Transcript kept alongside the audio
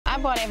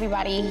brought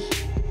everybody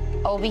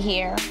over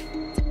here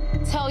to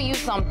tell you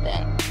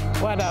something.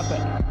 What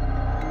happened?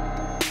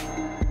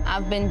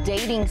 I've been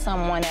dating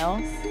someone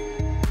else,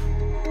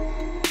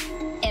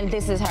 and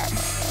this is her.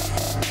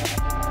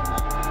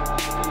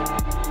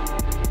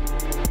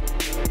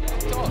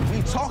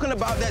 We talking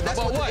about that. That's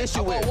what the issue is.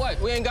 About what?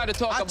 We ain't got to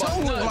talk about I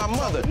told you it's my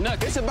mother.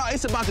 Nothing.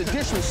 It's about the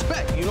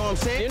disrespect. You know what I'm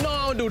saying? You know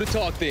I don't do the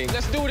talk thing.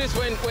 Let's do this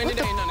when it ain't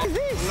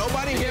nothing.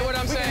 Nobody get what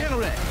I'm saying?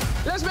 Handle that.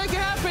 Let's make it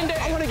happen then.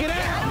 I want to get out.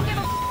 I don't give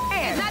a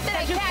It's not that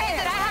I can't.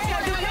 It's that I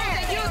have to do it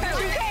that you can.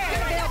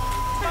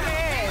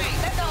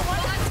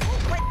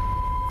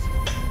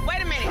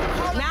 Wait a minute.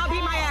 Now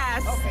be my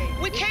ass. Okay.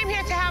 We came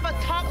here to have a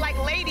talk like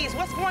ladies.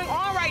 What's going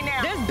on right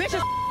now? This bitch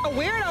is a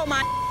weirdo,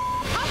 man.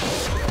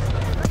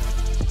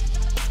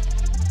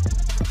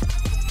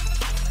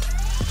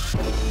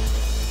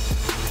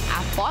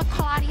 I fought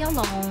Claudia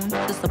alone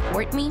to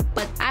support me,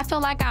 but I feel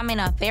like I'm in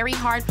a very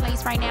hard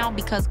place right now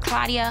because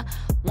Claudia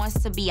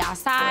wants to be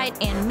outside,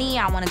 and me,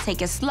 I want to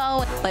take it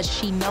slow, but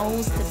she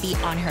knows to be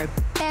on her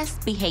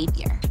best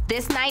behavior.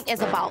 This night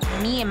is about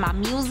me and my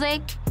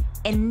music,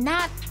 and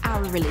not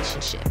our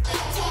relationship.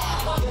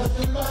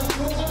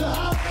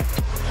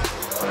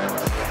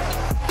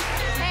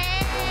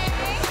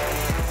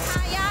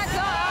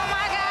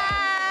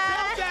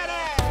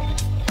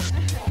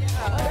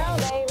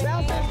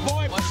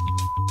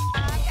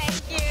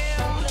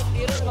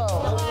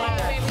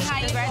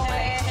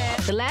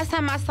 The last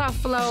time I saw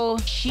Flo,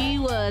 she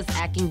was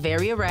acting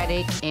very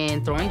erratic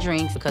and throwing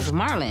drinks because of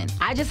Marlon.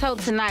 I just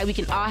hope tonight we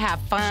can all have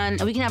fun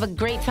and we can have a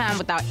great time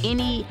without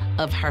any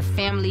of her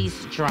family's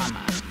drama.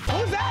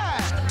 Who's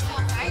that?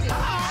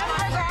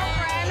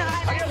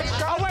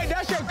 Oh, wait,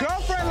 that's your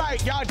girlfriend?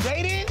 Like, y'all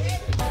dating?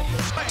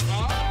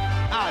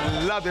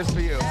 I love this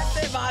for you.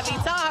 That's it, Bobby.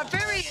 Tell her,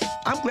 period.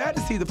 I'm glad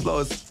to see the Flo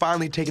is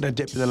finally taking a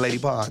dip in the lady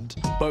pond.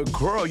 But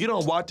girl, you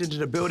don't walk into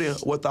the building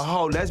with the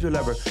whole lesbian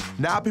lover.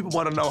 Now people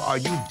want to know, are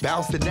you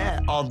bouncing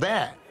that on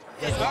that?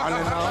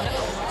 Marlon,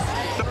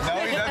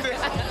 no, he doesn't.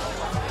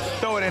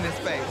 Throw it in his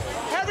face.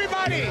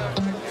 Everybody,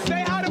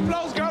 say hi to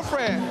Flo's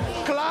girlfriend,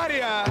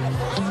 Claudia.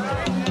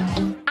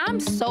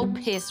 I'm so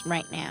pissed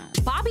right now.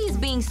 Bobby's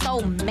being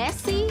so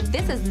messy.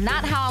 This is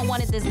not how I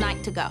wanted this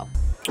night to go.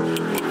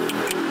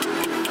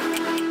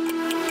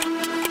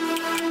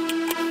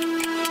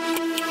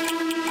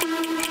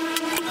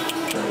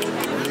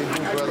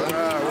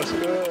 What's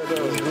good,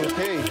 though?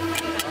 Hey,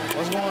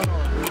 what's going on?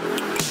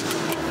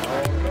 I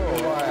don't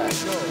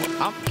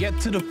know. I get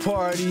to the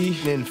party,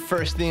 and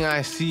first thing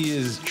I see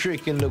is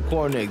Trick in the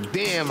corner.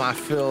 Damn, I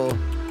feel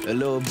a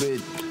little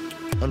bit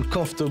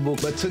uncomfortable.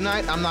 But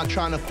tonight, I'm not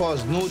trying to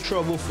cause no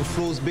trouble for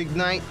Flo's big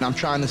night. I'm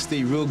trying to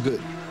stay real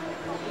good.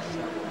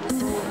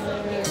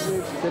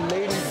 The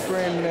lady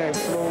friend that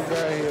Flo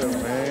got here,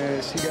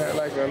 man, she got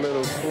like a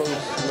little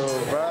close little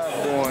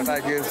vibe going,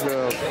 like it's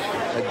a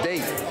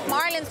date.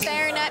 Marlon's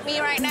staring at me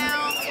right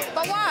now.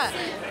 But what?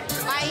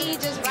 Why he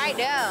just right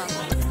there?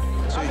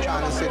 So you're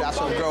trying to say that's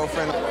your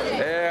girlfriend?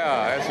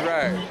 Yeah, that's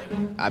right.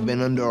 I've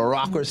been under a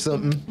rock or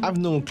something. I've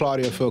known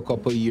Claudia for a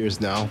couple of years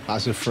now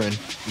as a friend.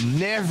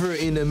 Never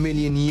in a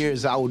million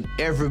years I would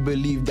ever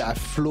believe that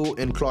Flo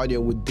and Claudia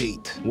would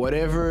date.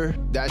 Whatever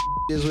that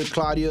is with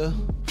Claudia,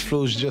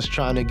 Flo's just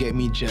trying to get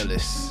me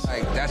jealous.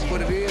 Like, that's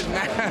what it is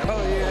now,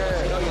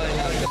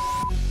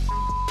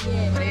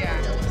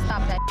 Yeah,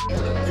 stop that.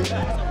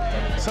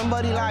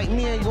 Somebody like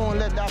me ain't gonna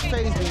let that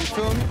faze me, you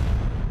feel me?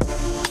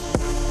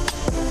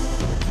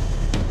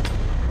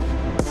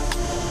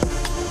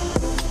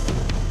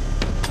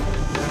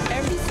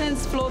 Ever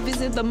since Flo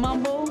visited the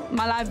Mumble,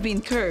 my life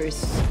been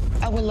cursed.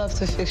 I would love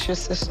to fix your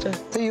sister.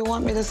 Do you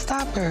want me to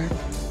stop her?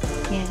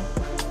 Yeah.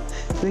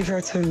 Leave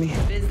her to me.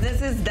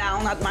 Business is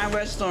down at my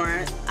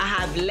restaurant. I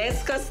have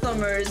less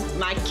customers.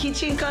 My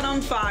kitchen caught on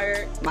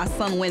fire. My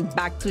son went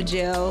back to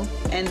jail.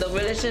 And the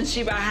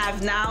relationship I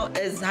have now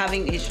is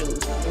having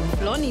issues.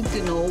 Flo needs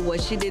to know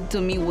what she did to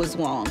me was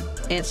wrong.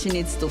 And she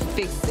needs to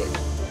fix it.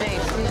 Hey,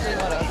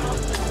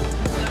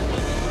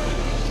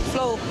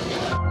 Flo,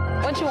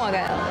 what you want,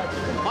 Gaelle?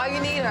 Why you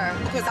need her?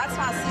 Because that's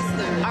my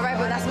sister. All right,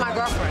 but that's my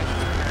girlfriend.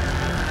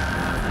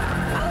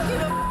 I don't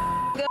give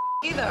a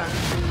either.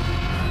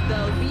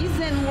 The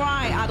reason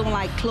why I don't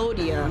like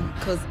Claudia,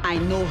 because I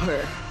know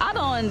her. I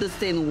don't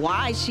understand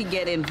why she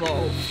get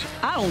involved.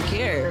 I don't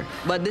care,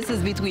 but this is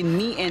between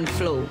me and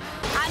Flo.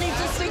 I need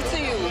to speak to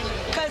you,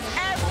 because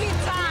every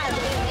time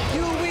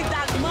you with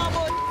that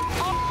mumble,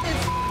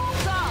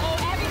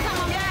 every time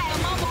I'm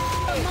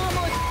the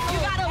mumble, you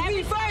gotta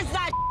reverse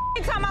that.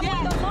 Every time I'm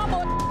with the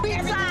mumble,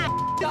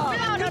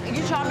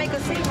 You trying to make a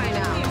scene right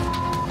now.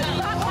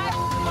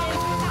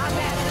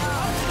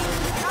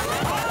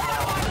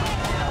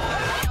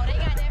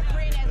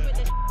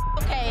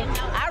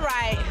 All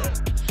right.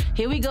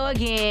 Here we go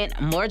again.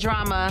 More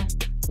drama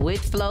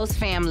with Flo's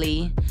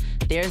family.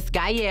 There's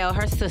Gaelle,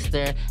 her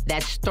sister,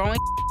 that's throwing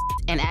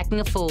and acting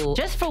a fool.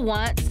 Just for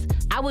once,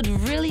 I would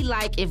really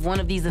like if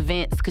one of these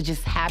events could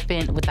just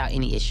happen without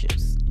any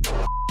issues.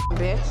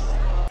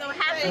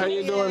 How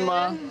you doing,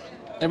 Ma?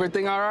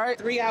 Everything all right?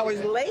 3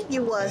 hours late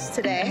you was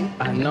today.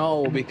 I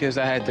know, because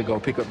I had to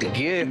go pick up the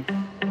gift,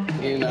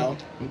 you know,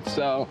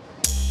 so.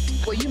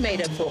 Well, you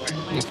made up for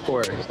it. Of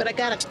course. But I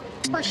got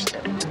a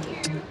question.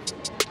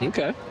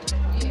 Okay.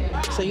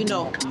 So, you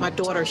know, my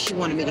daughter, she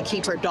wanted me to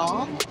keep her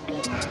dog.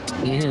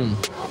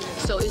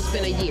 So it's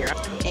been a year,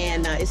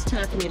 and it's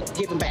time for me to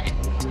give him back.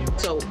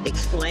 So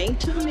explain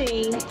to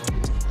me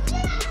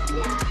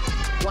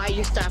why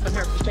you stopping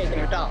her from taking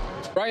her dog.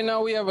 Right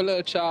now we have a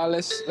little child.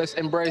 Let's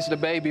embrace the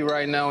baby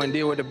right now and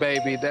deal with the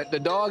baby. That the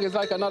dog is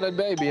like another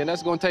baby, and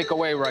that's gonna take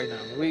away right now.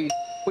 We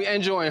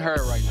enjoying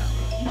her right now.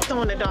 You're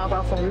throwing the dog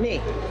off on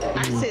me.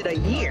 I said a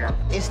year.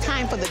 It's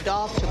time for the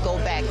dog to go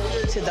back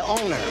to the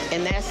owner,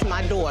 and that's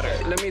my daughter.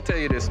 Let me tell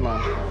you this,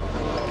 Mom.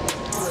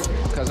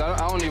 Because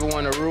I don't even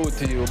want to rude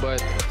to you, but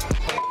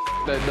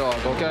that dog,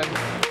 okay?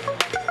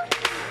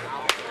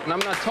 And I'm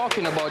not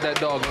talking about that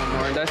dog no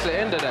more, and that's the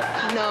end of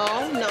that.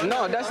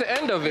 No, that's the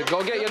end of it.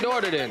 Go get your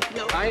daughter then.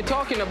 No. I ain't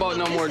talking about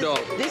no more dog.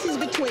 This is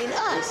between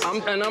us.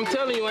 I'm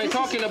telling you, I ain't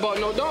talking about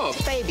no dog.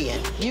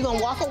 Fabian, you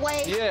gonna walk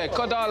away? Yeah,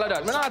 cut all of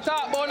that. Man, I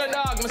talk about the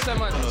dog, Mr.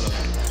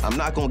 Man. I'm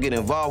not gonna get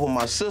involved with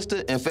my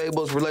sister and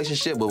Fabo's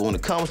relationship, but when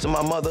it comes to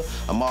my mother,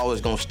 I'm always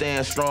gonna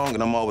stand strong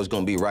and I'm always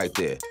gonna be right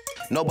there.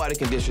 Nobody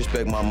can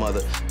disrespect my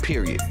mother,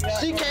 period.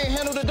 She can't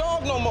handle the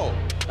dog no more.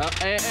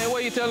 And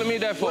what are you telling me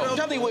that for? What I'm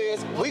telling you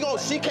is,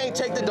 she can't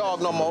take the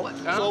dog no more.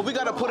 So we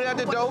gotta put it at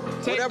the door.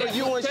 Whatever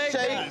you and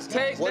Shay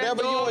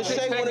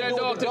want to do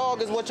with the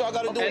dog is what y'all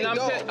gotta do with the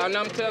dog. And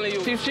I'm telling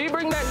you, if she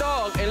bring that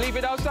dog and leave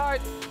it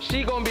outside,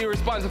 she gonna be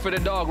responsible for the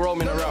dog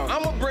roaming around.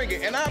 I'm gonna bring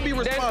it, and I'll be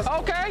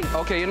responsible.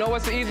 Okay, you know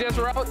what's the easiest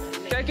route?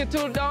 Take it to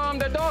the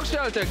dog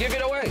shelter, give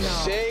it away.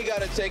 No. Shay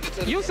gotta take it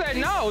to the... You said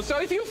no, so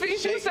if you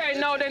say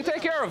no, then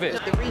take care of it.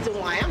 The reason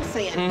why I'm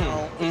saying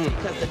no is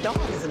because the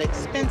dog is an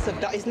expensive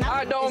dog. It's not.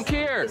 I don't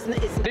care.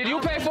 Did you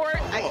pay for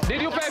it?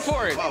 Did you pay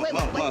for it?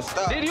 Mom,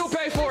 stop. Did you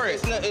pay for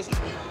it? Did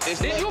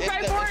you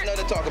pay for it?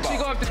 Nothing to talk about. She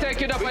gonna have to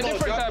take it up a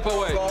different type of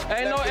way.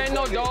 Ain't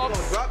no dog.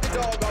 Drop the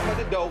dog off at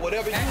the door.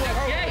 Whatever you want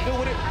to do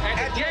with it.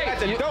 At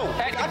the door.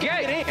 At the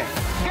gate.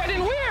 Get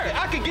in where?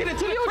 I can get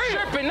into the You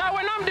crib. tripping? Not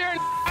when I'm there.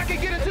 I can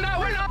get into the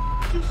crib.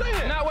 You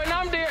saying? Not when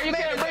I'm there. You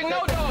can't bring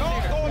no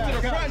dog. Going to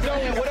the front door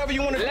and whatever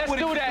you want to do. Let's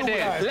do that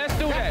then. Let's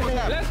do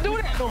that. Let's do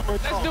that.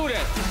 Let's do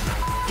that.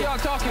 Y'all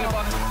talking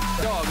about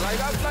dog. Like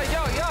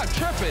y'all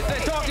tripping. They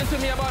talking to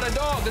me about a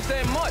dog the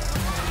same month.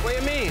 What do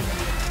you mean?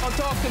 Don't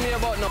talk to me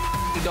about no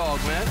dog,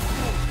 man.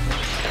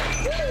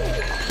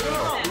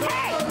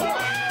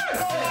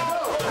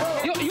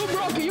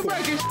 You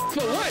breaking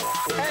for what?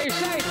 Hey,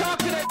 Shay, talk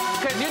to that,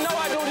 cause you know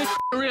I do this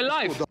in real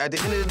life. At the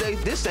end of the day,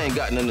 this ain't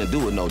got nothing to do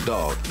with no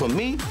dog. For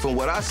me, from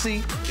what I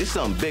see, it's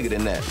something bigger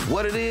than that.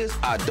 What it is,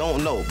 I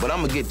don't know, but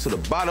I'm gonna get to the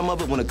bottom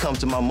of it when it comes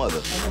to my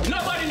mother.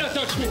 Nobody not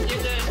touch me. Wait.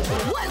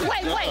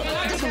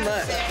 Too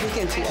much. We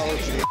getting too old.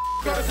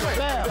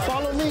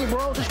 Follow me,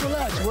 bro. Just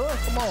relax, bro.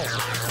 Come on.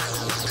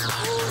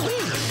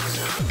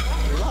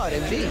 Lord,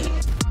 it be.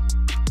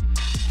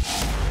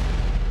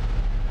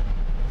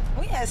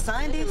 We at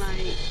Sundays.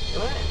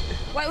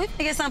 Wait, we finna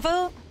get some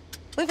food?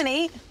 We finna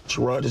eat?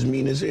 Sherrod, this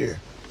meeting is here.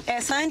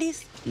 At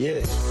Sundays?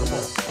 Yeah, come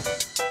on.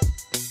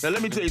 Now,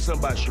 let me tell you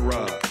something about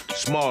Sherrod.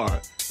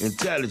 Smart,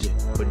 intelligent,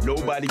 but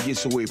nobody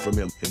gets away from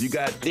him. If you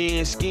got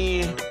thin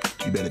skin,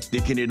 you better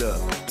thicken it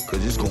up,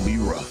 because it's going to be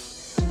rough.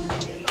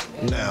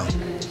 Now,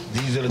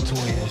 these are the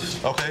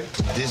twins. Okay.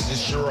 This is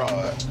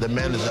Sherrod, the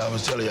manager I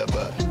was telling you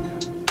about.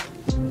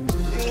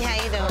 Hey, how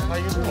you doing? How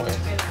you doing?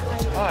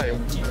 Hi.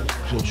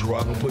 So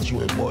Sherrod can put you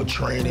in more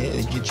training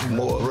and get you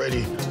more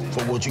ready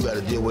for what you got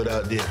to deal with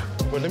out there.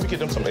 Well, let me get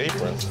them some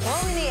aprons.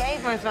 What we need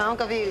aprons for? I'm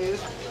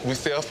confused. We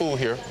sell food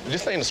here.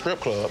 This ain't a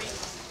strip club.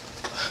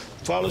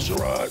 Follow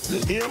Sherrod.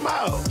 Just hear him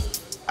out.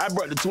 I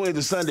brought the twins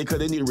to Sunday because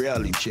they need a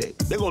reality check.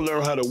 They're going to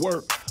learn how to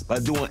work by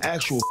doing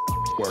actual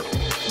work.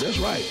 That's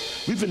right.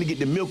 We finna get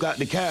the milk out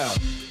the cow.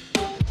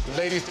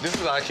 Ladies, this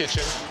is our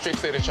kitchen. Trick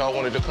said that y'all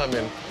wanted to come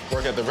and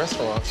work at the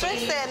restaurant. Trick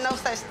said no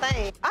such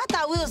thing. I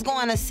thought we was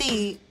going to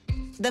see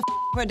the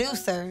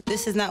producer.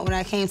 This is not when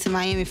I came to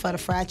Miami for the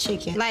fried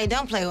chicken. Like,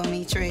 don't play with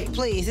me, Trick.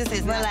 Please, this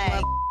is not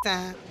my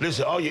time.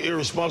 Listen, all your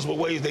irresponsible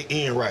ways, they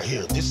end right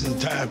here. This is the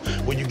time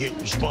when you get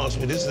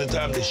responsible. This is the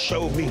time to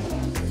show me.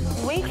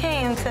 We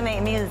came to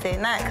make music,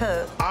 not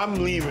cook. I'm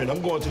leaving.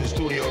 I'm going to the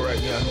studio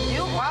right now.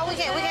 Why we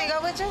can't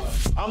go with you?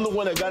 I'm the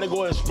one that gotta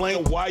go and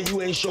explain why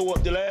you ain't show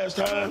up the last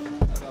time.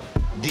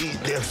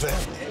 Their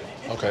family.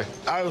 Okay.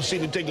 I don't see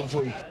them taking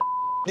from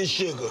this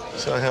sugar.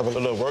 So I have a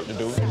little work to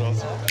do, you know.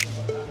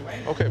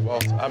 Okay,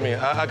 boss. I mean,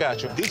 I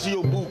got you. This is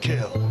your boot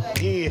camp.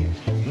 Yeah,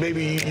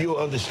 maybe you'll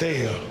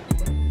understand.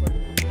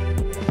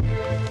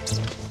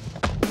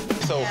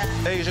 So,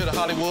 Asia to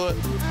Hollywood,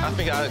 I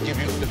think I'll give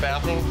you the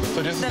bathroom.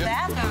 So this The is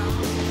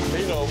bathroom?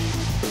 You know,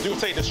 you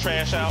take this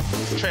trash out,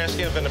 the trash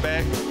cans in the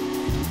back.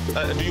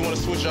 Do you want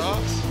to switch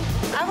jobs?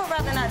 I would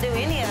rather not do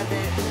any of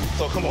it.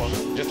 So come on,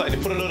 just like to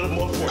put a little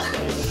more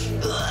force.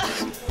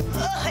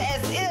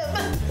 As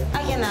if.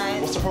 I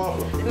cannot. What's the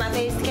problem? My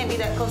face can't be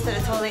that close to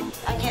the toilet.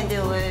 I can't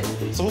do it.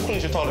 So who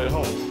cleans your toilet at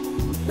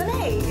home? The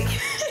maid.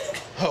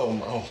 Oh,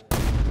 no.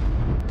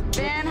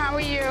 Ben, how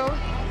are you?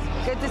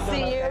 Good to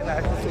see you.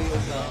 Nice to see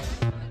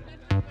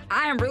you.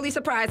 I am really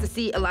surprised to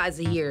see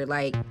Eliza here.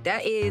 Like,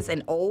 that is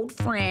an old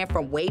friend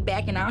from way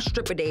back in our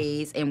stripper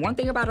days. And one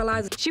thing about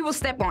Eliza, she will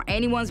step on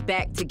anyone's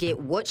back to get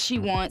what she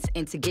wants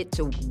and to get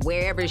to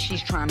wherever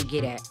she's trying to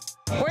get at.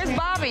 Where's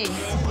Bobby?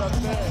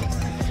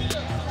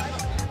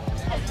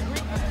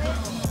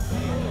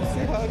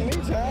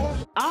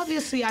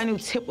 Obviously, I knew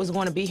Tip was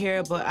going to be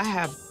here, but I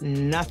have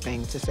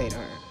nothing to say to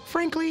her.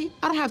 Frankly,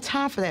 I don't have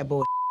time for that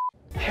bullshit.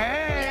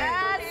 Hey!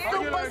 Yes,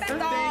 superstar!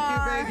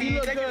 Thank you,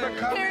 baby. Thank you for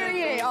coming.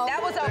 Period. That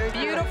was a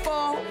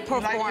beautiful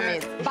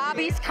performance.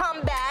 Bobby's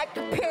comeback,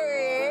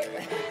 period.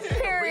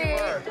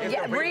 Period.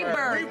 Yeah,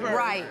 rebirth.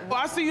 Right. Well,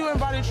 I see you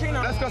invited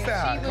Trina. Let's go say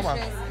hi. Come on.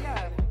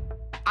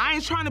 I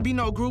ain't trying to be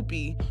no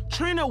groupie.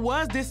 Trina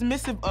was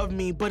dismissive of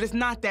me, but it's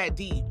not that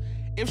deep.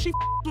 If she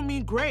with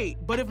me, great.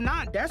 But if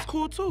not, that's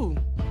cool too.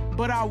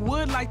 But I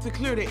would like to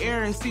clear the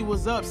air and see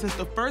what's up, since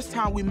the first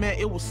time we met,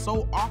 it was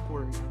so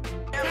awkward.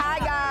 Hi,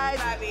 guys.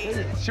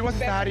 She wants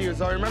to say hi to you.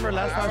 So remember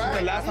last time she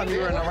said last time you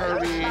were in a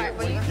hurry,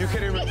 you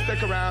couldn't even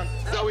stick around.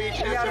 Zoe,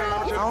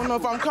 I don't know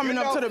if I'm coming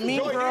up to the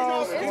Mean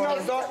Girls. Wait.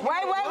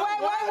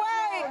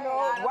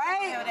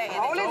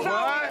 Hold it,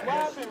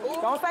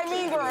 Zoe. Don't say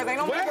Mean Girls. Ain't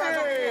no Mean Girls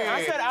over here.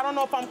 I said I don't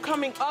know if I'm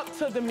coming up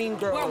to the Mean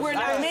Girls. Well, we're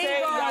not Mean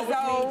Girls,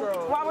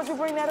 though. Why would you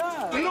bring that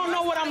up? You don't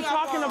know what I'm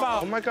talking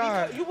about. Oh my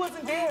God. You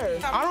wasn't there.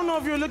 I don't know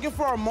if you're looking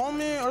for a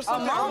moment or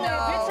something. A moment?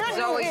 Bitch,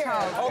 you're here.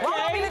 Okay. Why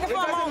would I be looking for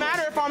a moment? It doesn't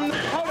matter if I'm...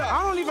 Hold on.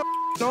 I don't even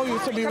know you,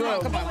 to be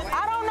real.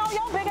 I don't know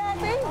your big ass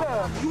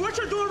either. What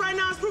you're doing right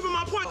now is proving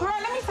my point. Girl,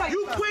 let me tell you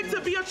You quit to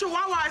be a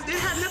chihuahua. It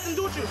had nothing to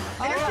do with you.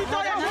 And if you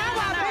thought that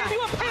chihuahua, bitch,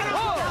 you a pig.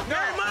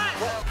 Very much.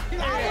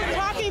 I was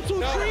talking to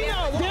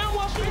Trina. Damn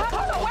well she...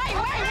 Hold on, wait.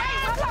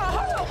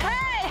 Hold on.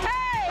 Hey.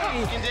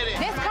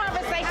 This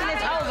conversation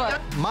is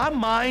over. My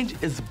mind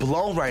is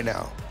blown right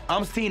now.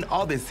 I'm seeing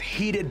all this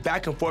heated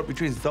back and forth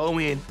between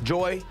Zoe and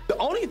Joy. The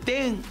only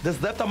thing that's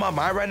left on my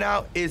mind right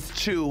now is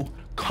to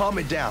calm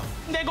it down.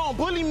 They gonna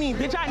bully me,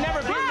 bitch. I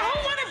never been. Who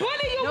wanna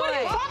bully you? What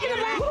are you talking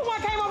about? Who the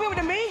one came over here with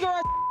the Mean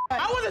Girls?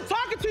 I wasn't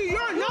talking to you.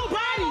 You're nobody.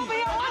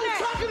 I was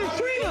talking to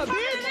Trina,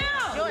 bitch.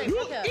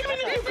 Even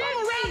if you come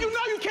around, you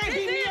know you can't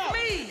beat me up.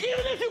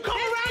 Even if you come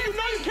around, you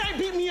know you can't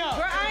beat me up.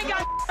 Girl, I ain't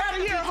got out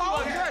of here,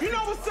 ho. You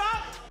know what's up?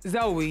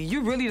 Zoe,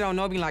 you really don't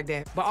know me like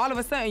that. But all of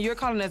a sudden, you're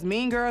calling us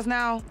mean girls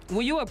now?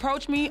 When you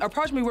approach me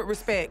with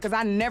respect, because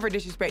I never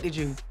disrespected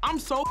you. I'm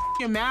so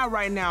mad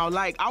right now.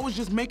 Like, I was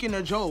just making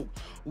a joke.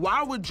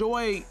 Why would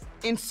Joy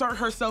insert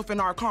herself in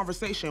our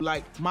conversation?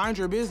 Like, mind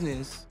your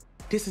business.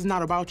 This is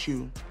not about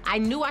you. I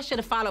knew I should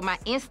have followed my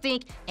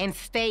instinct and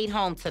stayed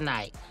home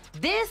tonight.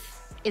 This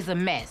is a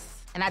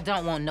mess, and I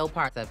don't want no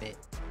parts of it.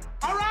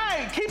 All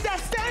right, keep that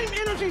same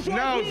energy, Joy.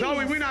 No, please.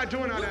 Zoe, we're not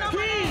doing all that.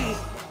 Please,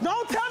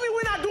 don't tell me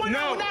we're not doing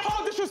that with that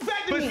whole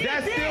disrespect to But me.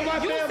 that's still my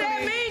family. You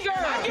said Mean Girl.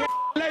 I can't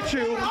let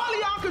you. All of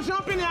y'all can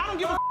jump in there. I don't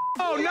give a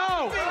Oh,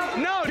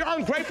 no, you're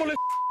ungrateful as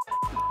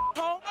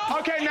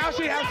Okay, now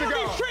she has to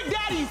go. Trick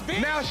daddies,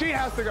 bitch. Now she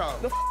has to go.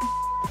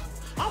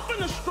 I'm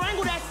finna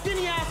strangle that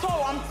skinny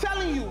asshole, I'm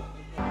telling you.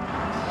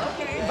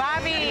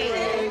 Bobby,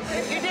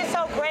 you did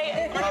so great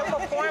in your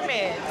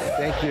performance.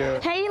 Thank you.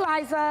 Hey,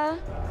 Eliza.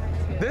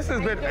 This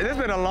has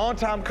been a long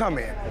time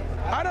coming.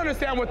 I don't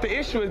understand what the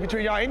issue is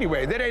between y'all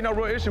anyway. There ain't no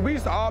real issue. We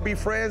used to all be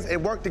friends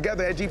and work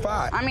together at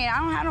G5. I mean, I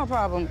don't have no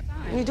problem.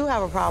 You do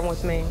have a problem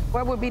with me.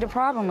 What would be the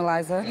problem,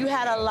 Eliza? You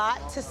had a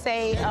lot to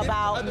say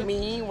about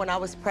me when I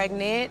was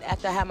pregnant,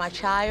 after I had my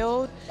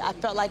child. I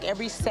felt like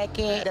every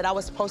second that I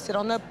was posted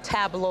on the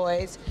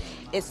tabloids,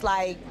 it's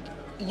like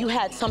you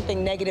had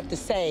something negative to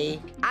say.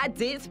 I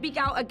did speak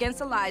out against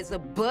Eliza,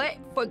 but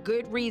for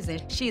good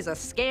reason. She's a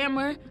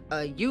scammer,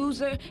 a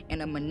user,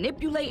 and a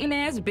manipulating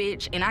ass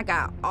bitch, and I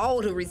got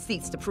all the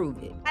receipts to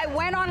prove it. I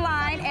went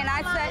online and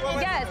I said,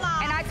 yes,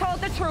 and I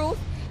told the truth.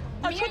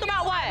 The truth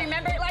about what?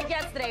 Remember it like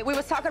yesterday. We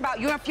was talking about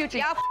you and Future.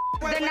 Y'all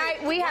the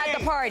night we had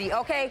the party,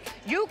 okay?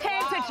 You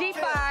came to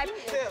G5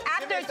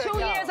 after 2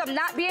 years of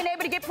not being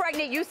able to get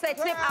pregnant. You said,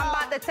 Tip, I'm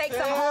about to take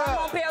some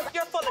hormone pills.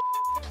 You're full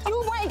of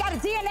You went and got a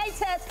DNA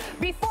test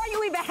before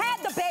you even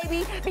had the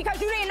baby because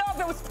you didn't know if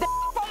it was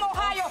from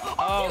Ohio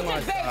or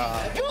Future's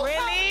baby. You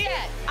Really?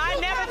 I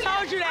never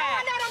told you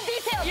that.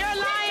 Details. You're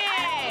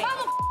lying.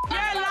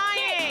 You're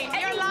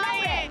lying. You're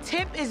lying.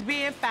 Tip is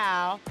being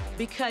foul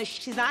because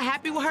she's not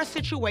happy with her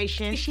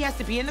situation. She has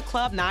to be in the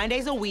club 9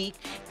 days a week.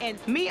 And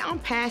me, I'm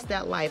past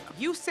that life.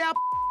 You sell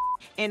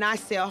and I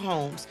sell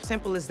homes.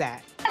 Simple as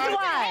that. That's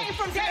why.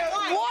 From day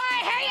one.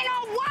 Why? Hating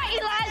on what,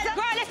 Eliza?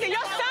 Girl, listen,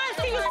 your son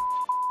see you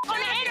on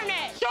the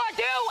internet. Sure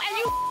do, and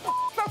you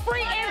for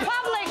free in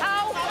public,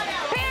 ho.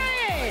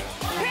 Period.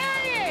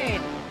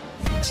 Period.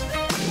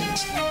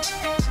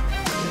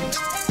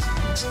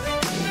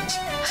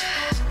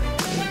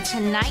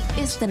 Tonight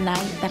is the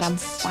night that I'm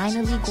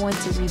finally going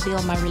to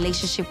reveal my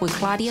relationship with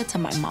Claudia to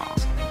my mom.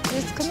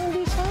 It's gonna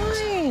be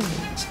fine.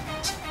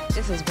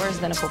 This is worse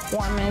than a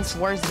performance,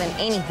 worse than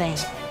anything.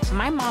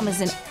 My mom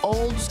is an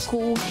old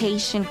school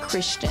Haitian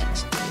Christian.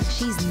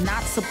 She's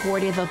not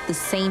supportive of the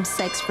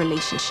same-sex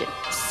relationship.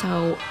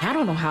 So I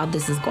don't know how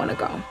this is gonna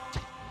go.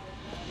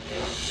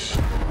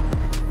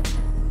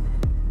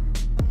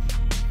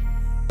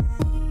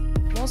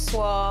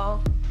 Bonsoir.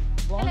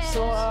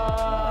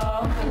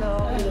 Bonsoir.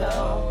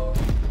 Hello.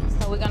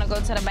 So we're gonna go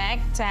to the back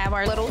to have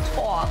our little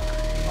talk.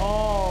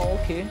 Oh,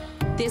 okay.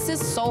 This is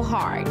so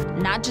hard,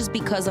 not just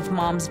because of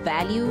mom's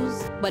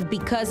values, but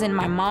because in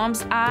my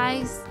mom's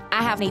eyes,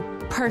 I have a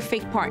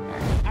perfect partner.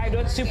 I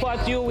don't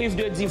support you with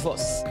the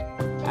divorce.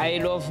 I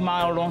love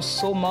Marlon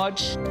so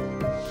much.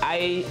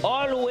 I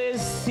always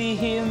see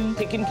him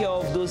taking care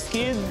of those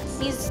kids.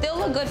 He's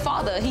still a good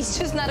father. He's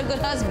just not a good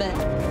husband.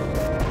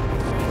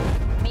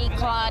 Meet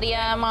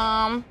Claudia,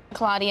 Mom.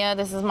 Claudia,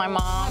 this is my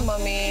mom. Hi,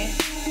 Mommy.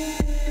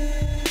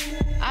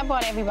 I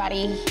brought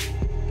everybody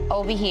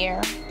over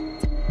here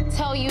to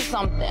tell you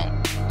something.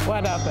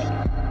 What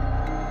happened?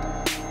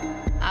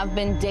 I've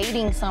been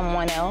dating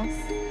someone else,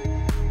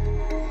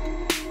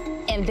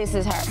 and this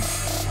is her.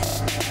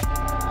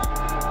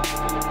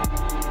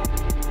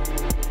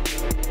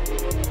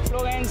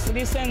 Florence,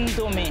 listen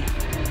to me.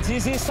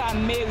 This is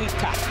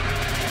America.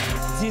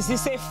 This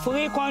is a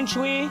free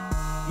country.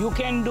 You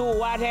can do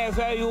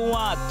whatever you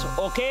want,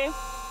 okay?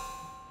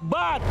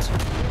 But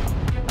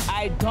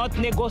I don't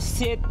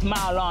negotiate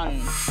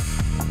Marlon.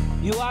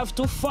 You have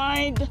to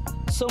find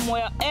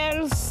somewhere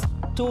else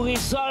to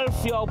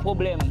resolve your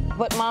problem.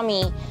 But,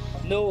 Mommy,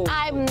 no.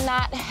 I'm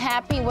not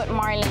happy with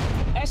Marlon.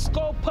 Est-ce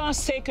qu'on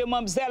pense que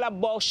mademoiselle a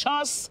bonne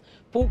chance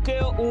pour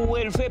que ou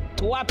élever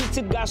 3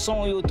 petits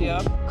garçons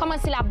YouTube? Comment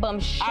c'est la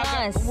bonne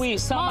chance? Oui,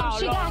 sans Mom,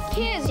 she got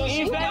kids. So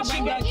She even got she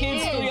got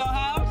kids to your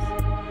house?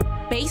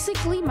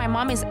 Basically, my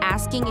mom is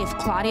asking if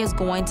Claudia is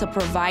going to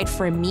provide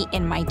for me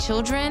and my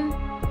children,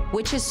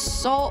 which is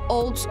so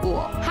old school.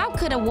 How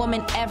could a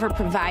woman ever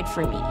provide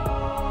for me?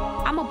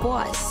 I'm a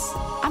boss.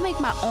 I make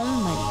my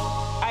own money.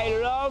 I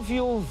love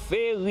you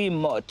very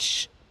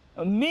much.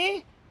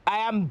 Me, I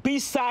am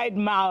beside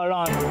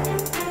Marlon.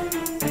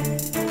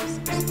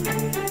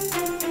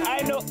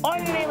 I know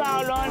only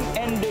Marlon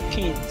and the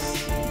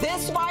kids.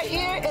 This right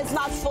here is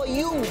not for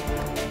you.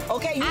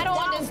 Okay, you I don't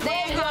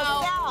understand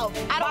how.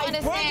 I don't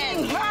understand.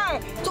 Bringing her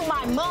to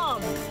my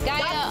mom. Gaelle,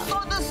 that's so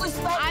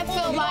disrespectful. I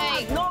feel you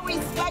like have no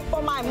respect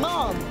for my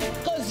mom,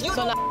 cause you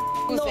don't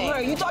know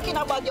her. You're talking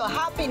about your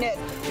happiness.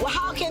 Well,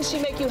 how can she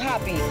make you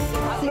happy?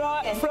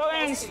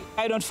 Florence,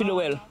 I don't feel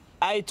well.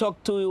 I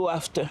talk to you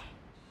after.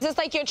 It's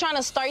like you're trying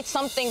to start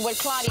something with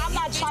Claudia. I'm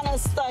not trying to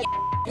start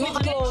with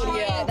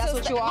Claudia. That's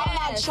what you are.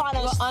 I'm not trying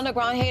to. You're an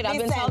underground hater. I've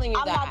been telling you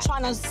I'm that. not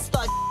trying to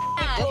start.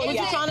 What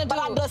you trying to do? But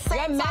at the same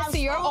You're messy.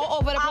 You're all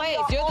over the place.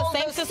 You're the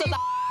same sister that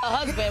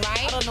husband,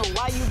 right? I don't know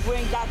why you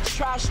bring that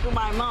trash to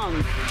my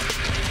mom.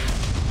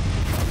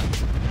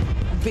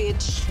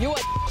 Bitch. You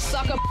a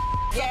sucker.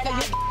 Yeah,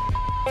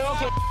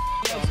 Okay.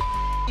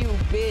 You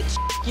bitch.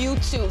 You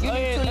too. You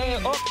need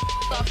to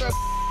sucker.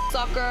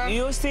 Sucker.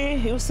 You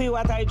see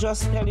what I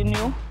just telling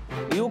you?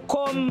 You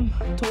come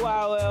to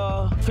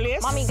our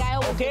place. Mommy, Gaelle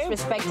was okay?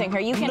 disrespecting her.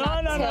 You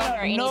cannot tell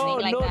her anything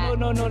like that.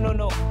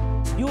 No.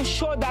 You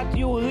show that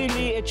you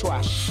really a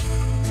trash.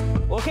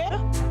 Okay?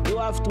 You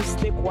have to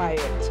stay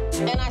quiet.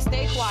 And I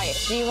stay quiet.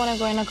 Do you want to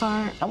go in the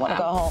car? I want to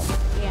go home.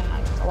 Yeah,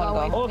 I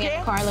want to go. Okay. In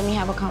the car, let me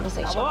have a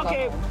conversation.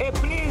 Okay, hey,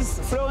 please,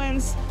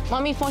 Florence.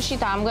 Mommy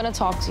Fonshita, I'm going to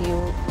talk to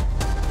you.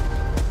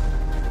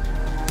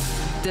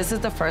 This is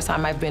the first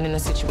time I've been in a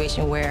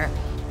situation where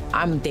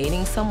I'm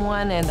dating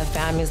someone and the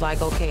family's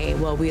like, okay,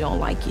 well, we don't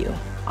like you.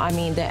 I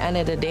mean, at the end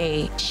of the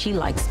day, she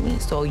likes me,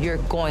 so you're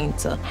going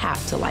to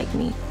have to like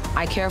me.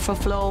 I care for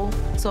Flo,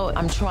 so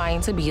I'm trying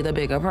to be the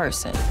bigger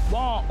person.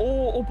 Bon,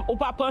 ou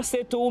pas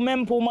penser tout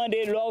même pour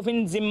demander love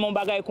in dire mon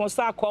bagay comme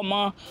ça,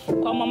 comment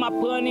m'a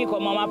prendre,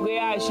 comment m'a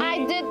réagir.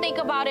 I did think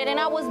about it, and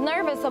I was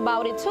nervous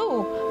about it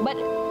too. But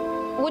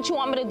what you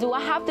want me to do?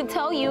 I have to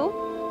tell you.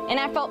 And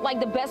I felt like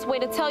the best way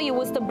to tell you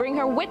was to bring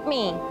her with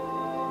me.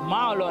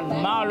 Marlon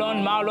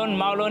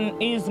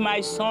is my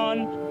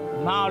son.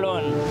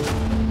 Marlon.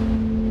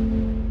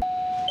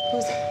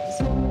 Who's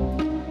that?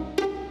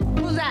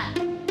 Who's that?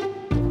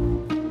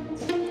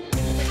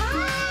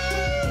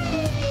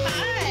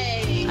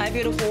 Hi,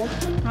 beautiful.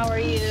 How are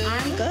you?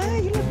 I'm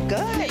good. You look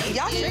good.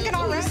 Y'all drinking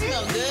already? You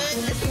smell good.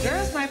 It's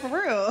girls' night for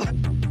real.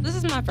 This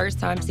is my first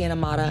time seeing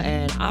Amara,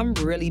 and I'm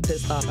really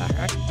pissed off at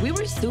her. We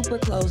were super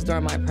close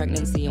during my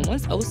pregnancy, and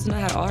once Osuna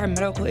had all her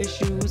medical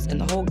issues and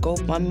the whole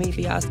GoFundMe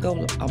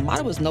fiasco,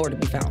 Amara was nowhere to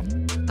be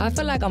found. I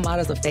feel like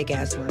Amara's a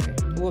fake-ass friend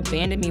who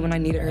abandoned me when I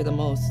needed her the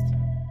most.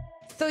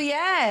 So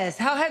yes,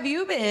 how have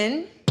you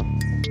been?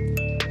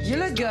 You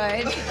look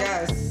good.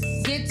 Yes.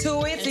 Get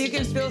to it so you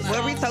can spill some. What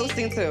are we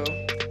toasting to?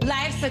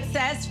 Life,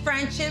 success,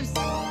 friendships.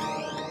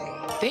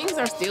 Things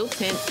are still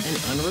tense and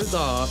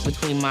unresolved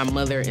between my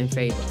mother and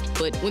Fabo.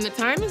 But when the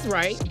time is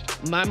right,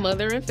 my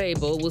mother and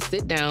Fabo will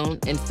sit down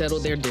and settle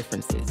their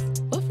differences.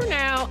 But for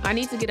now, I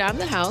need to get out of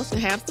the house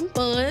and have some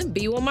fun,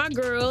 be with my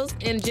girls,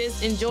 and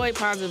just enjoy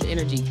positive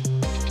energy.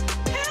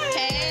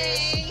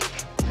 Hey!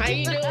 How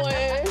you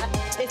doing?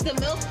 It's the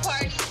milk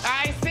party.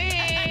 I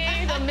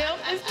see. The milk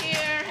is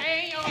here.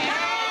 Hey, y'all.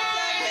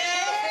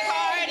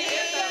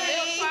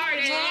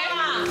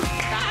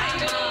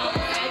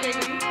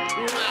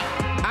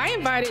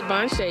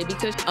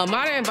 honest,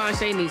 Amara and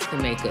Vonshae needs to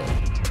make up.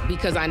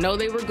 Because I know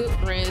they were good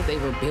friends, they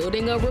were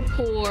building a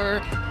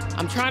rapport.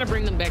 I'm trying to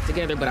bring them back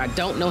together, but I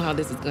don't know how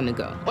this is gonna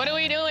go. What are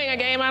we doing? A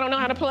game I don't know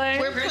how to play?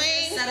 We're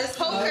playing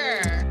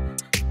poker.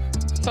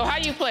 So how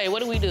you play?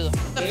 What do we do?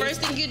 The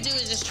first thing you do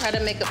is just try to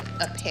make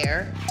a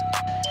pair.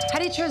 How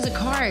do you choose a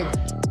card?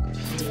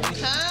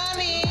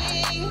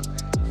 Coming.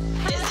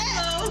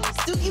 Hello.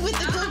 Stookie with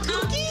the good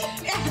cookie?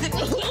 The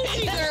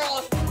cookie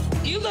girl.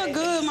 You look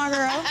good, my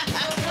girl.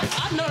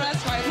 I know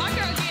that's right. My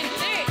girl getting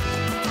thick.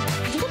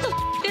 What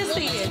the is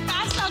this?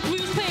 I thought we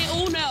was playing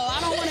Uno. I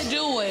don't want to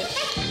do it.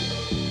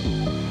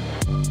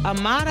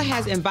 Amara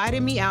has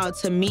invited me out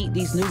to meet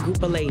these new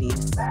group of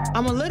ladies.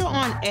 I'm a little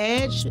on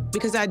edge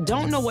because I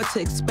don't know what to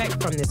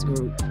expect from this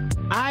group.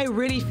 I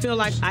really feel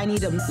like I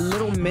need a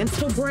little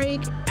mental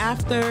break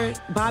after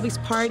Bobby's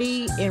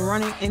party and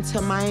running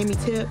into Miami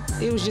Tip.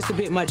 It was just a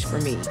bit much for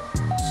me.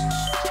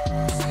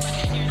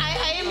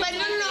 I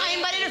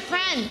invited a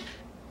friend.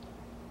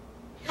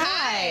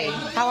 Hi.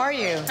 How are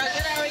you?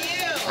 How are you?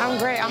 I'm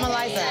great. I'm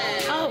Eliza.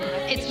 Oh,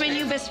 it's my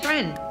new best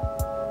friend.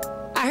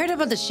 I heard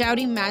about the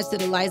shouting match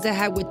that Eliza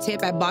had with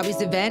Tip at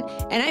Bobby's event,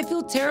 and I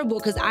feel terrible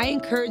because I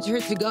encouraged her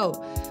to go.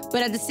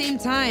 But at the same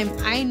time,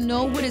 I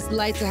know what it's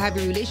like to have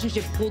your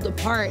relationship pulled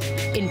apart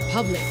in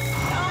public.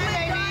 Oh,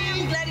 baby,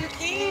 I'm glad you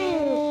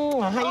came.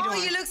 How you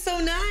doing? You look so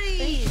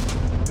nice.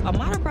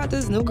 Amara brought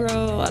this new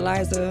girl,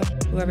 Eliza,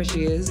 whoever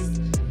she is,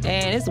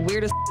 and it's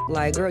weird as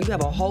like, girl, you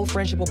have a whole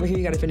friendship over here,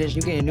 you gotta finish,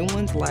 you getting new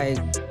ones, like,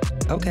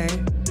 okay.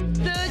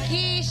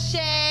 Suki,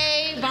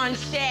 Shay,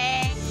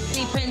 Vonshae,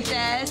 the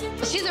princess.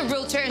 She's a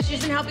realtor and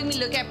she's been helping me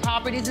look at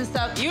properties and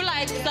stuff. You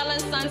like selling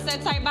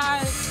sunset type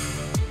vibes?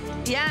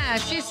 Yeah,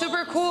 she's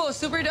super cool,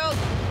 super dope.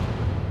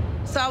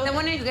 So I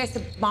wanted you guys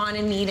to bond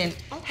and meet and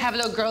have a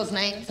little girls'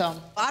 night, so.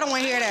 I don't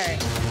want to hear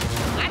that.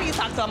 I need to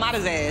talk to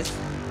Amara's ass.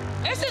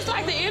 It's just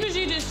like the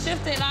energy just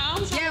shifted.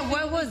 Yeah,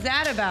 what was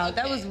that about?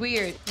 That was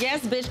weird.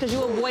 Yes, bitch, because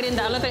you avoiding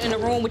the elephant in the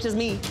room, which is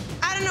me.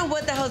 I don't know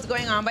what the hell's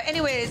going on, but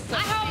anyways. I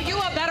hope you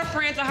a better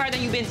friend to her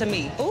than you've been to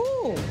me.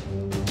 Ooh.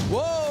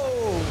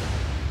 Whoa.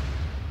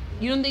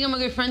 You don't think I'm a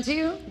good friend to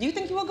you? Do you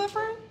think you a good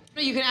friend?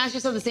 You can ask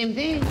yourself the same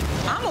thing.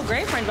 I'm a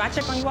great friend. Do I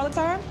check on you all the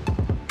time?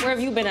 Where have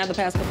you been at the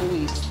past couple of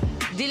weeks?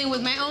 Dealing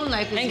with my own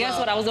life as And guess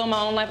well. what? I was doing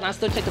my own life and I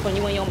still checked up on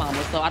you and your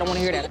mama, so I don't want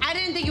to hear that. I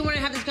didn't think you wanted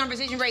to have this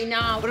conversation right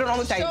now. Put it on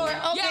the table. Sure,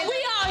 okay. Yeah, we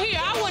all here.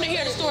 I want to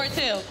hear the story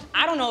too.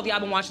 I don't know if y'all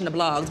been watching the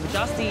blogs, but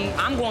y'all see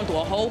I'm going through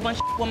a whole bunch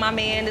of with my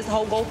man, this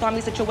whole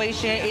GoFundMe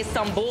situation. It's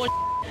some bullshit.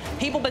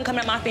 People been coming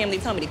at my family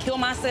telling me to kill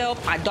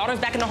myself. My daughter's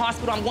back in the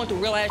hospital. I'm going through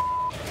real ass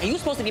and you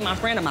supposed to be my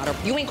friend, Amara.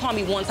 You ain't called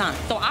me one time.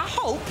 So I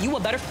hope you a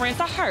better friend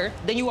to her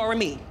than you are with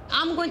me.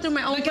 I'm going through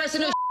my own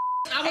personal No.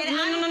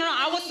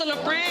 I was still a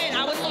friend.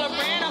 I was still a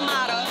friend,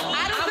 Amara.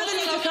 I don't really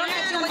need to come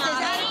at you with this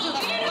attitude.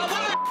 But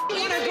what the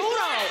you gonna do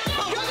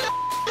though? What the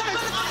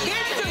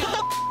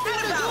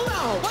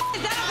What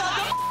is that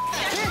about?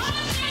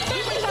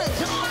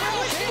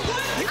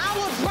 I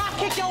will drop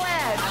kick your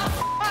ass.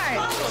 Why?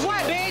 Why,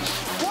 bitch?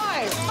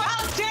 Why?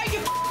 How dare you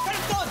try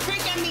to throw a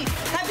drink at me?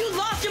 Have you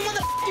lost your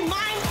motherfucking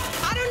mind?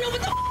 I don't know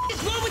what the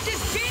is wrong with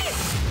this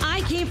bitch.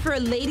 I came for a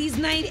ladies'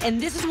 night, and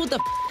this is what the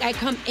I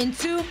come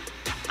into.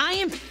 I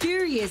am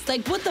furious.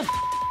 Like, what the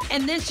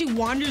And then she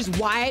wonders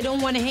why I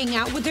don't want to hang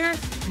out with her.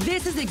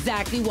 This is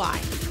exactly why.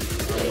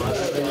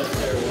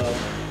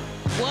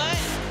 What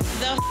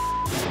the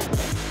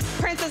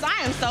Princess,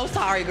 I am so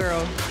sorry,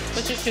 girl.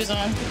 Put your shoes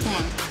on. Come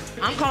on.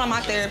 I'm calling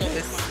my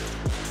therapist.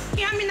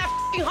 Yeah, I'm in that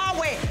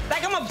hallway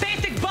like I'm a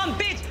basic bum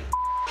bitch.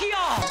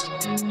 Y'all.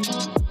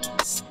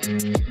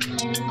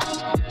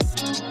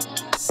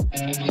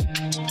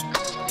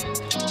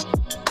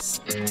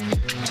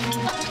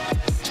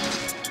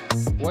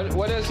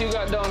 What else you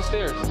got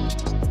downstairs?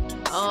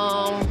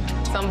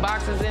 Some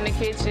boxes in the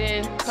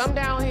kitchen. Come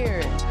down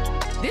here.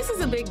 This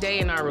is a big day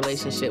in our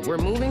relationship. We're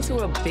moving to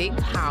a big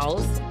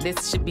house.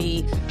 This should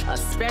be a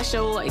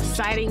special,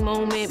 exciting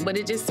moment, but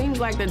it just seems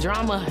like the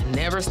drama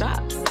never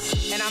stops.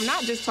 And I'm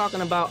not just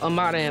talking about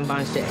Amara and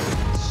Vonshae.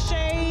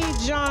 Shay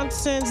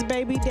Johnson's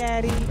baby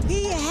daddy,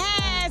 he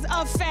has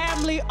a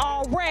family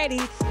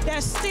already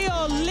that's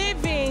still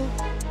living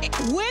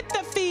with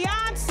the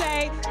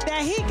fiance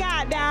that he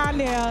got down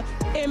there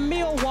in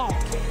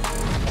Milwaukee.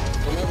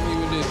 Come help me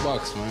with this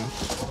box, man.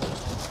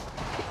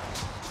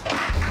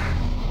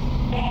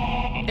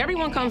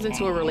 Everyone comes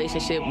into a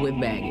relationship with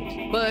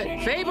baggage, but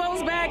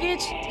Fabo's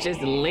baggage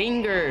just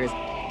lingers.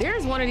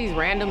 There's one of these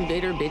random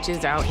bitter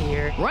bitches out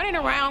here running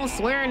around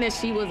swearing that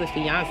she was a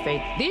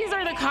fiance. These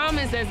are the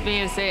comments that's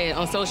being said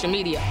on social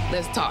media.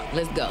 Let's talk,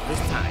 let's go,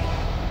 it's time.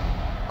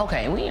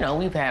 Okay,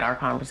 we've had our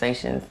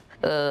conversations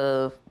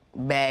of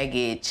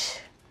baggage.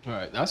 All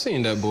right, I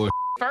seen that boy.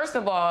 First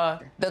of all,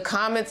 the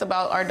comments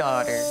about our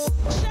daughter.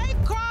 Shay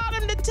called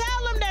him to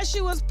tell him that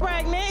she was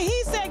pregnant.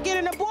 He said, get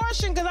an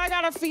abortion because I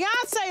got a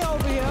fiance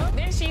over here.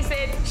 Then she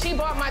said she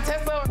bought my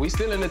Tesla. We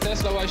still in the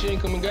Tesla, why she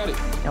ain't come and got it?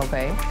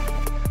 Okay.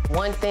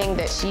 One thing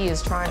that she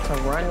is trying to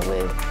run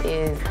with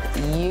is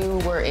you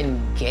were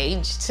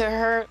engaged to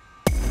her.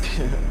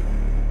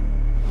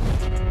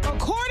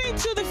 According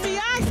to the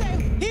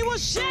fiance,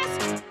 was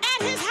just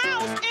at his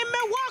house in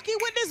Milwaukee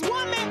with this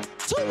woman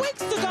 2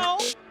 weeks ago.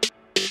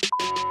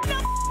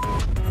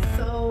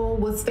 So,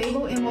 was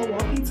Fabo in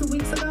Milwaukee 2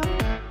 weeks ago?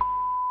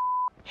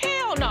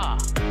 Hell no.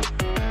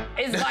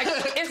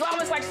 It's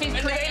almost like she's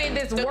created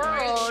this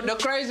world. The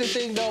crazy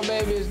thing though,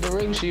 baby, is the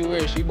ring she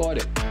wears. She bought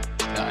it.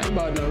 Nah, I ain't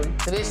bought no ring.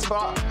 So this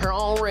bought her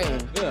own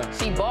ring. Yeah.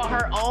 She bought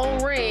her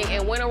own ring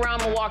and went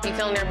around Milwaukee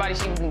telling everybody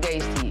she was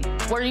engaged to you.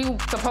 Were you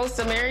supposed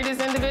to marry this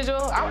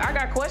individual? I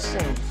got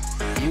questions.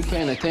 You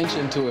paying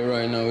attention to it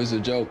right now is a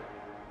joke,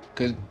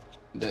 cause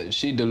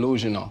she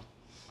delusional.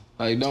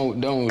 Like don't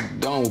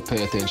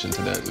pay attention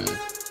to that, man.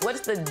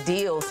 What's the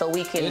deal so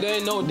we can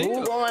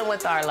move on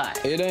with our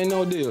life? It ain't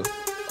no deal.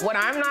 What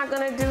I'm not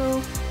gonna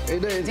do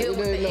is deal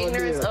with the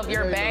ignorance of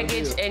your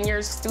baggage and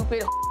your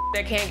stupid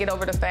that can't get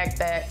over the fact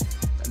that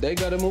they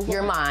gotta move on.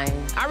 You're mine.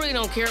 I really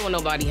don't care what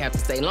nobody have to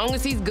say. As long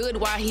as he's good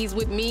while he's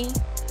with me,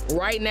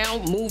 right now,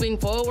 moving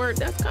forward,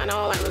 that's kind of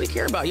all I really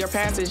care about. Your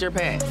past is your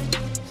past.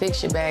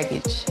 Fix your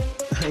baggage.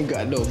 I ain't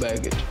got no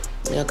baggage.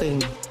 Okay,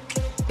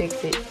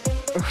 fix it.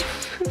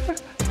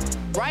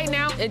 Right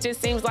now, it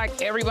just seems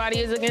like everybody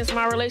is against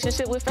my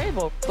relationship with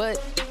Fabo. But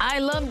I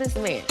love this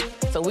man,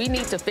 so we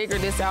need to figure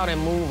this out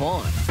and move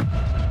on.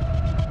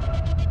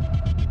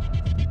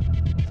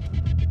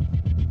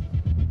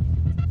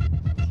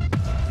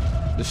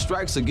 The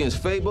strikes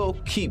against Fabo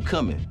keep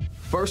coming.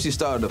 First, he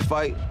started a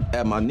fight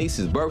at my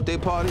niece's birthday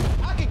party.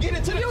 I can get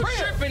into the crib. You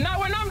tripping? Not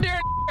when I'm there.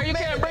 You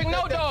can't bring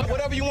no dog.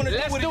 Whatever you want to do.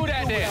 Let's do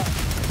that then.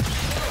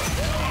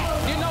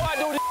 You know I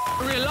do this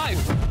in real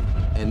life.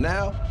 And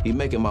now, he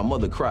making my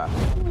mother cry.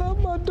 I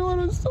love my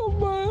daughter so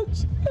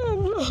much. I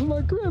love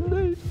my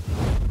grandbaby.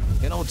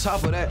 And on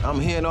top of that, I'm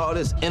hearing all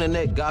this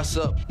internet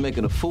gossip,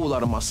 making a fool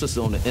out of my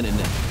sister on the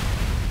internet.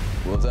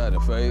 What's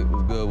happening, Faye?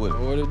 What's good with it?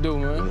 What it do,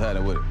 man? What's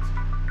happening with it?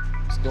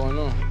 What's going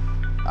on?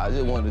 I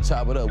just wanted to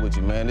chop it up with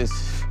you, man.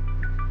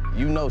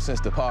 You know, since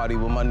the party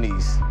with my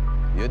niece,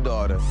 your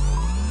daughter,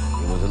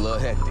 it was a little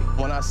hectic.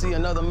 When I see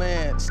another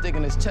man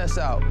sticking his chest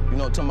out,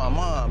 to my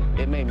mom,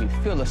 it made me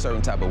feel a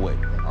certain type of way.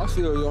 I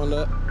feel you on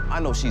that. I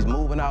know she's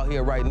moving out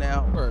here right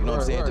now, what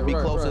I'm saying, to be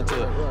closer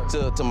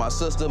to my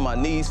sister, my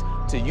niece,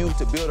 to you,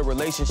 to build a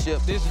relationship.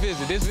 This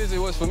visit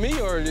was for me,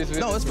 or this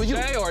visit? No, it's for you.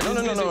 Shay, or No.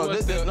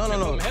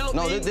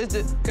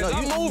 Cause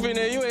I'm moving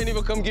and you ain't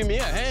even come give me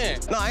a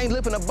hand. No, I ain't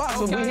lifting a box,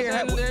 but we here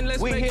having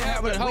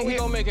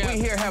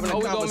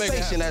a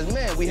conversation as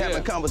men. We having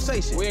a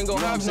conversation. We ain't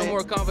gonna have no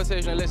more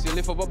conversation unless you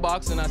lift up a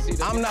box and I see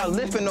that. I'm not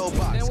lifting no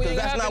box, because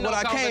that's not what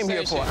I came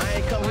here for. I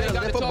ain't come here to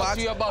lift a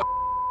box.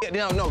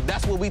 No,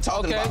 that's what we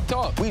talking about.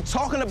 Talk. We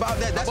talking about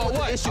that. That's what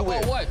the issue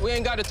is. What? We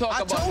ain't got to talk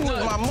about. I told you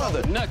my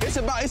mother. Nothing. It's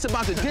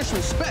about the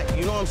disrespect.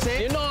 You know what I'm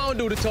saying? You know I don't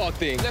do the talk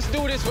thing. Let's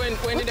do this when it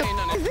ain't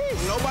nothing.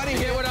 Nobody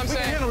get what I'm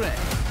saying? Handle that.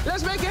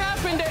 Let's make it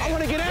happen then. I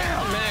want to get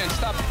out. Man,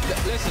 stop.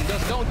 Listen,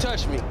 just don't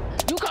touch me.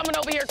 You coming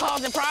over here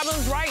causing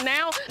problems right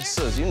now?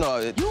 Sis, you know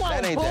it. You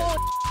that ain't that.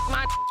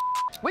 My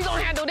we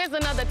gonna handle this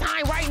another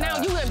time. Right now,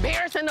 you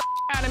embarrassing the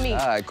out of me.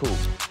 All right, cool.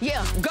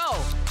 Yeah, go.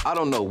 I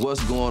don't know what's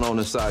going on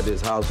inside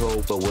this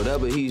household, but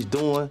whatever he's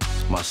doing,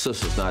 my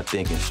sister's not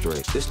thinking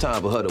straight. It's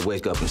time for her to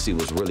wake up and see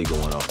what's really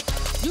going on.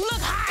 You look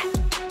hot.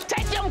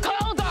 Take them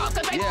clothes off,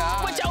 cause they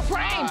with your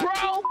brain,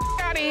 bro.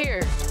 Out of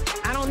here.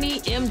 I don't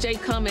need MJ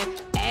coming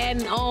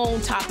adding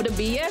on top of the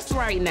BS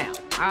right now.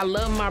 I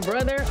love my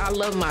brother, I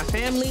love my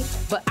family,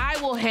 but I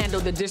will handle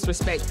the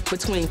disrespect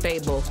between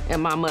Fabo and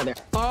my mother.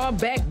 Fall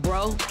back,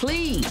 bro,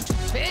 please.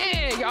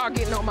 Man, y'all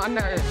getting on my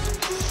nerves.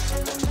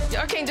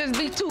 Y'all can't just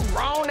be too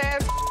grown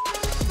ass.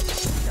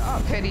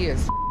 Y'all petty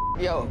as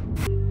yo.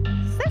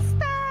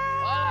 Sister!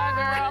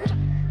 Hola, girl.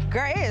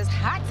 Girl, it is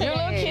hot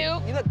today.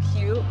 You look cute. You look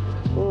cute.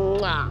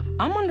 Mwah.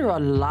 I'm under a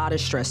lot of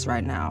stress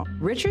right now.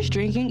 Richard's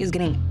drinking is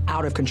getting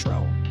out of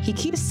control. He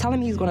keeps telling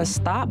me he's gonna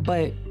stop,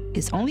 but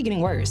it's only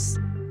getting worse.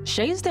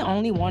 Shay's the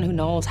only one who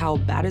knows how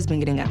bad it's been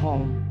getting at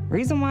home.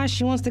 Reason why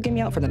she wants to get me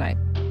out for the night.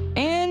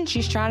 And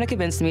she's trying to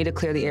convince me to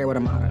clear the air with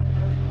Amara.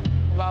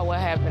 About what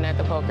happened at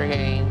the poker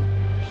game.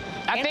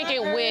 I think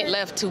it went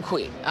left too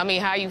quick. I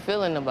mean, how you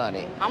feeling about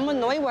it? I'm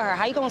annoyed with her.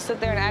 How you gonna sit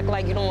there and act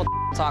like you don't know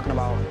what I'm talking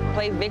about?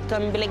 Play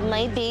victim and be like,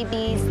 my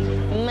babies,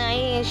 my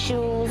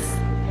issues,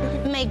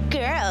 my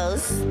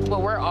girls.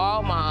 Well, we're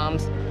all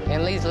moms.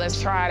 At least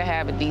let's try to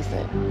have a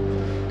decent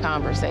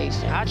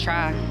conversation. I'll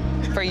try.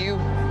 For you.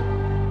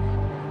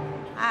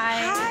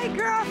 Hi,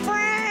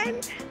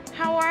 girlfriend.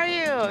 How are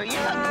you? You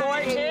look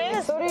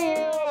gorgeous. So do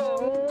you.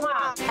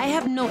 I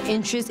have no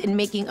interest in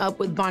making up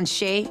with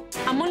Vonshae.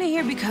 I'm only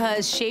here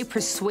because Shay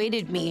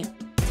persuaded me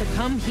to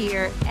come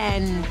here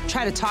and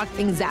try to talk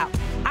things out.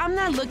 I'm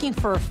not looking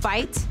for a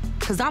fight,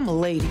 because I'm a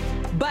lady.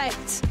 But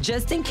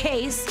just in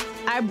case,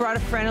 I brought a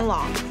friend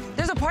along.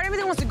 There's a part of me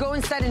that wants to go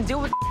inside and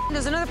deal with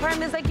There's another part of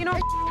me that's like,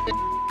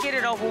 get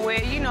it over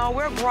with.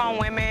 We're grown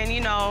women,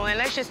 and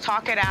let's just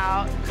talk it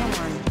out. Come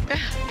on.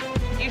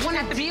 You just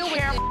have to be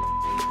careful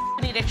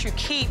that you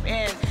keep,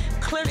 and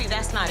clearly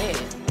that's not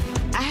it.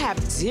 I have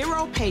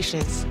zero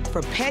patience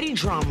for petty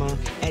drama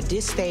at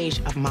this stage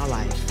of my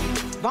life.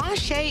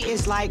 Vonshae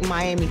is like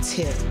Miami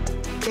Tip.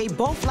 They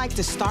both like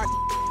to start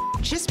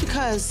just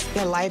because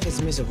their life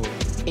is miserable.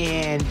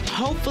 And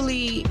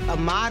hopefully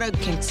Amara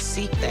can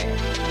see that.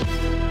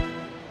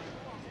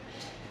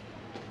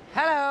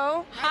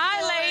 Hello.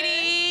 Hi,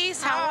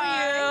 ladies. How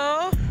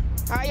are you?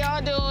 How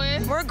y'all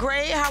doing? We're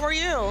great. How are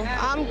you?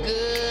 I'm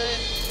good.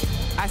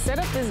 I set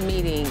up this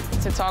meeting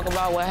to talk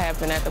about what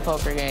happened at the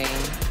poker game.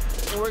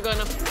 We're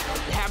gonna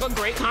have a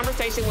great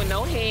conversation with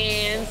no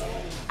hands.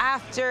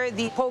 After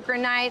the poker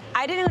night,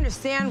 I didn't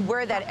understand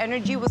where that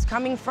energy was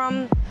coming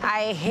from.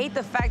 I hate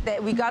the fact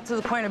that we got to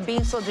the point of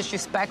being so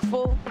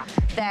disrespectful,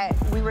 that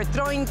we were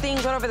throwing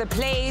things all over the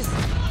place.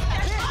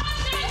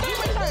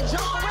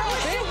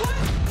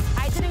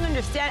 I didn't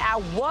understand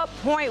at what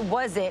point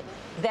was it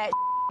that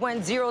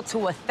went 0 to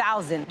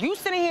 1,000. You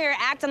sitting here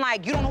acting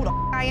like you don't know who the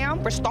I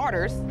am, for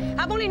starters.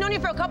 I've only known you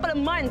for a couple of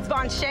months,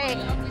 Vonshae.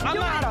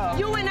 Amara.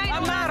 You and I.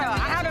 Amara,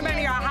 I haven't been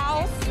to your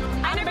house.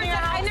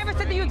 I never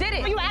said that you did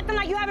it. You acting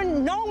like you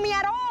haven't known me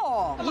at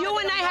all. You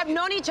and I have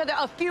known each other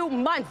a few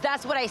months.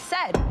 That's what I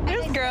said.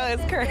 This girl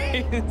is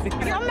crazy.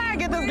 I'm not gonna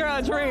get this girl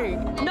a drink.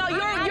 No,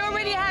 you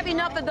already have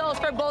enough of those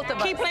for both of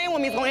us. Keep playing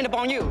with me, it's gonna end up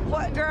on you.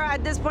 What, girl,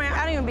 at this point,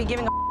 I don't even be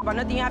giving a about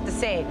nothing you have to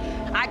say.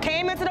 I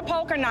came into the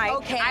poker night.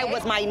 Okay. I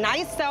was my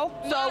nice self.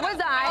 So was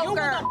I. You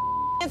was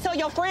until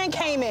your friend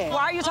came in.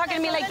 Why are you talking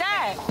to me like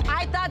that?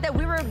 I thought that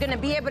we were gonna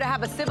be able to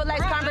have a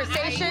civilized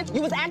conversation.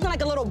 You was acting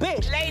like a little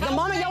bitch. The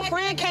moment your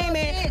friend came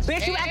in,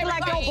 bitch, you acting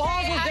like your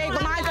balls was big,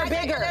 but mine are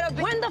bigger.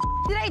 When the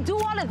did I do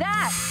all of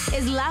that?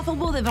 It's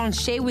laughable that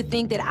Vonshae would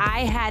think that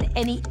I had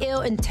any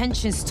ill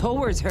intentions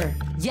towards her.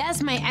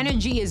 Yes, my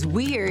energy is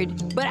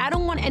weird, but I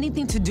don't want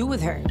anything to do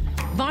with her.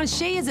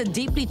 Vonshae is a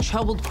deeply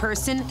troubled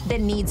person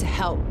that needs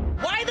help.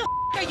 Why the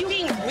are you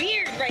being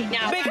weird right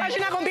now? Because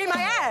you're not gonna beat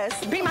my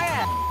ass. Beat my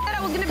ass. That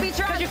I was gonna beat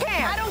your ass. You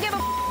can't. I don't give a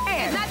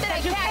It's not that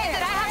I can't. It's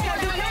that I have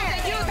to do it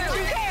that you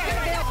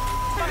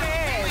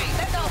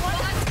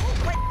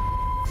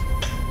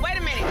Wait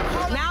a minute.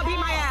 Now beat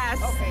my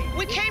ass. Okay.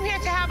 We came here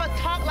to have a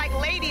talk like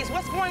ladies.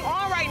 What's going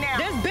on right now?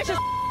 This bitch is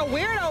a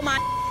weirdo, man.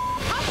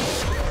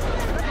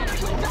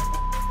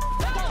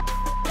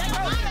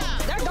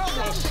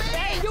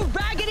 Hey, you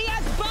raggedy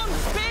ass bum,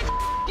 bitch.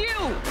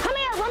 You. Come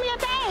here, run me a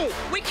thing.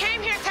 We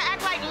came here to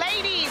act like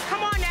ladies.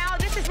 Come on now,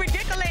 this is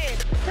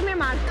ridiculous. Come here,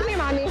 Mom. Come here,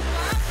 Mommy.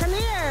 Come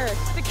here.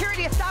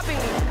 Security is stopping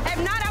me. If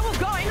not, I will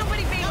go. Ain't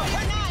nobody being a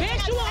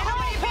bitch. You a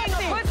whole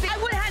pussy. I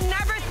would have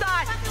never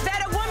thought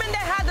that a woman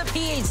that has a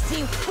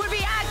PhD would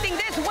be acting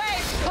this way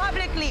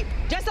publicly.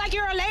 Just like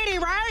you're a lady,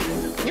 right?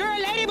 You're a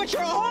lady, but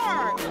you're a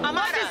whore.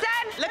 What you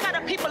said? Look at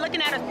the people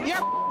looking at us. You're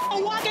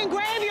a walking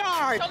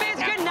graveyard. So bitch,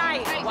 good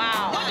night.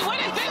 Wow. What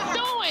is this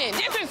doing?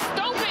 This is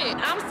stupid.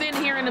 I'm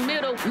sitting here in the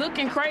middle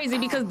looking crazy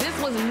because this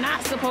was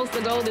not supposed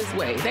to go this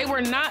way. They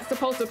were not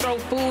supposed to throw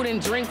food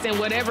and drinks and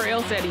whatever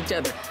else at each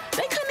other.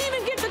 They couldn't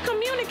even get the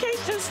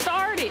communication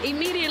started.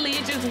 Immediately,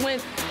 it just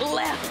went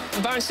left.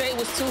 Vonshae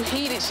was too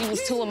heated. She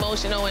was too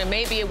emotional, and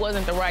maybe it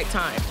wasn't the right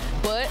time.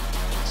 But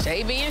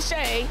Shay being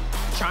Shay,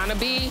 trying to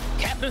be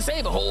Captain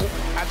Saberhole,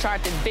 I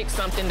tried to fix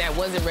something that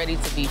wasn't ready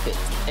to be fixed,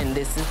 and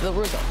this is the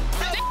result.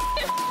 But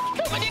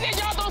then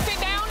y'all gonna sit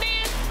down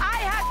then?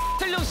 I have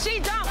to lose. She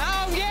don't.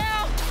 Oh,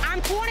 yeah.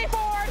 I'm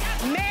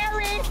 24,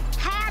 married,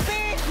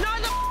 happy. No,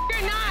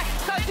 you're not.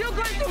 Because you're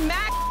going through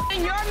mad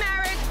in your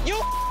marriage. You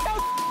your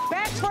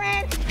best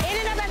friend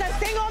ended up as a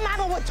single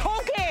mama with 2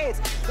 kids.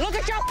 Look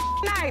at your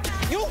life.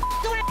 You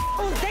doing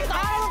who's dates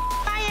all over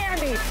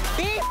Miami.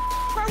 Be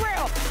for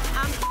real.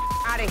 I'm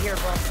out of here,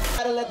 bro.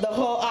 Gotta let the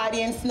whole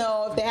audience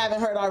know, if they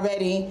haven't heard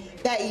already,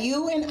 that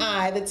you and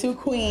I, the 2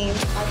 queens,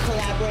 are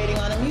collaborating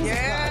on a music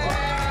project.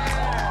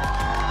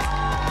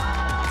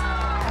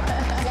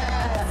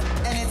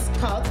 And it's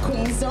called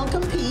Queens Don't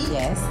Compete.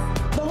 Yes.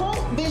 The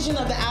whole vision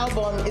of the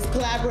album is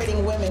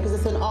collaborating women because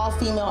it's an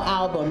all-female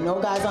album. No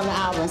guys on the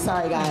album.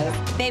 Sorry, guys.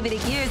 Baby, the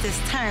gears is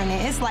turning.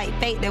 It's like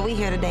fate that we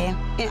here today.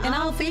 An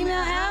all-female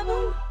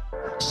album?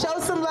 Show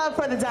some love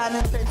for the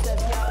Diamond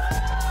Princess, y'all.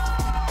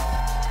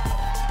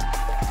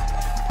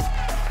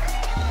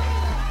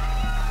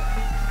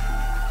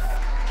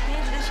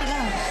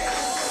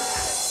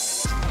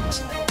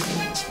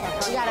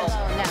 We gotta go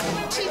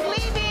now. She's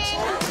leaving.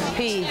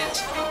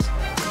 Peace.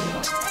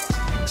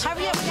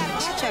 Hurry up, we gotta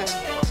catch her.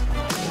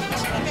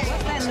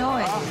 What's that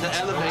noise? The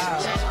elevator.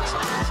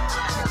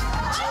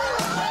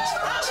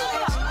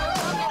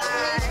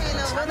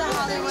 Where the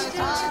Hollywood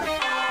are?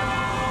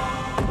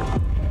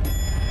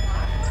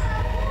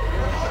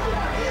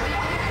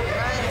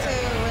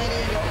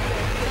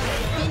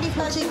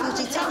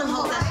 Gucci, tell them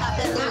hoes I shop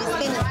at Louis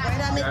Spinners.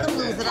 Word, I make them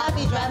lose it. I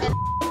be driving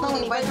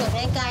pony. Word, the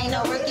bank, I ain't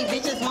no rookie.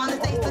 Bitches wanna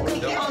taste the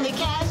cookie. Only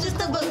cash just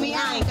to book me.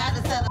 I ain't got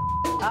to sell a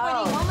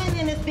pretty woman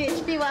in this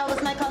bitch. Few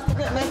hours might cost a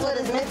good mess with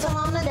his mental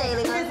on the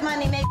daily. This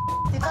money make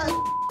the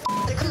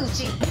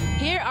coochie.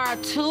 Here are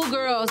 2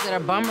 girls that are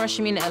bum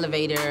rushing me in the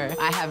elevator.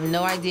 I have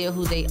no idea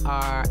who they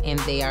are, and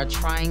they are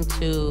trying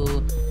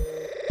to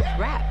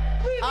rap.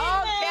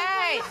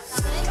 Okay.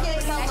 Thank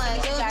you so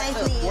much. It was nice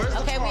meeting you.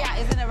 Okay, we out.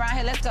 Isn't it around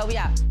here? Let's go. We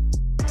out.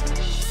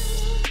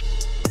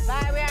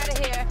 Bye. We out of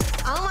here.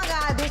 Oh my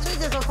God, bitch, we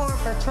just performed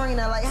for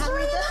Trina. Like, how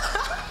many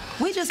times?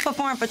 We just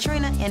performed for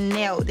Trina and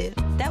nailed it.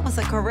 That was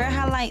a career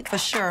highlight for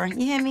sure. You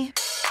hear me?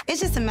 It's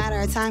just a matter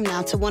of time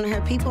now till one of her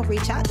people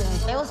reach out to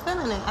us. They was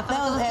feeling it. That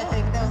was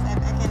epic. That was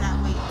epic. I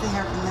cannot wait to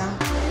hear from them.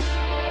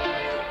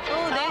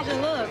 Oh, Deja,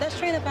 look. That's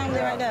Trina family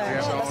right there.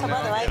 Yeah, that's her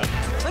brother, right?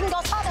 We can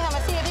go talk to him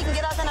and see if he can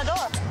get us in the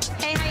door.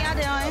 Hey, how y'all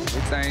doing?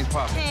 Things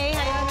popping. Hey,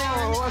 how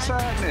y'all doing? What's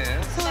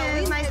happening?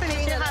 Twins. Nice to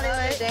meet you,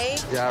 Hollywood.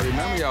 Yeah, I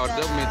remember y'all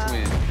double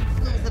twins.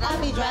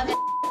 I be driving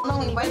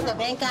when we break the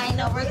bank. I ain't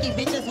no rookie.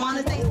 Bitches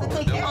wanna taste the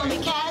cookie. Only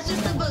cash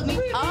just to book me.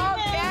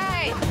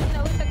 Okay. You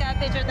know, we took our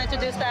pictures,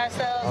 introduced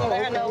ourselves, and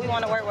let her know we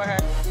want to work with her.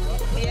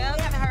 Yeah.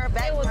 We haven't heard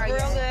back. It was real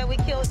good. We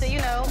killed it, you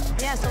know.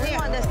 Yeah, so we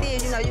wanted to see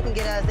if, you know, you can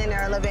get us in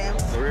there a little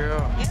bit. For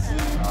real?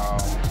 Yeah.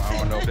 I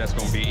don't know if that's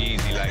gonna be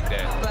easy like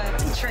that.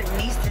 But trick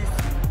nieces.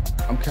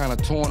 I'm kind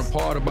of torn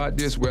apart about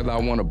this, whether I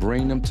want to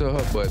bring them to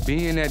her, but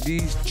being that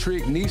these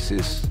trick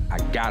nieces, I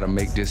gotta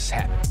make this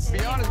happen. Be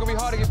honest, it's gonna be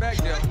hard to get back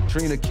there.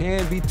 Trina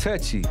can be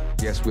touchy.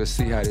 Guess we'll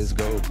see how this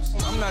goes.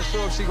 I'm not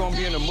sure if she's gonna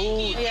be in the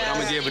mood, but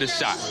I'm gonna give it a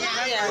shot.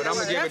 But I'm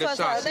gonna give it a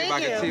shot, see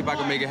if I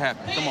can make it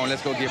happen. Come on,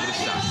 let's go give it a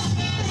shot.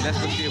 Let's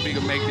go see if we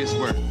can make this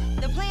work.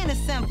 The plan is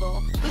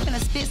simple. We're gonna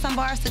spit some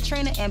bars to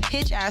Trina and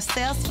pitch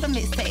ourselves for the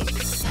mixtape.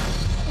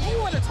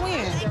 You were the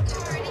twin.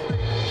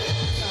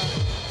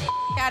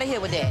 Out of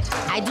here with that.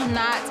 I do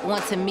not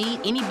want to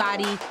meet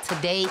anybody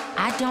today.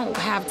 I don't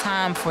have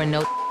time for no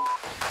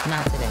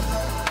not today.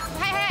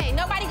 Hey,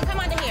 nobody can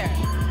come under here.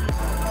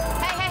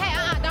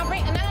 Hey, don't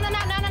bring, no,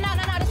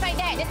 this ain't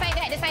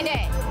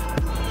that.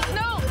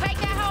 Snoop, take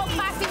that whole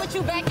posse with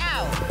you back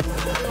out.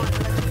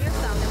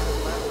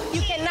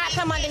 You cannot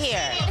come under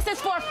here. This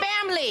is for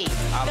family.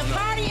 The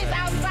party is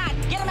outside.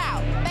 Get them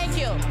out. Thank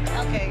you.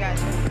 Okay,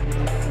 gotcha.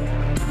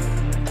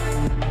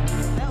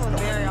 That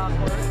was very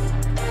awkward.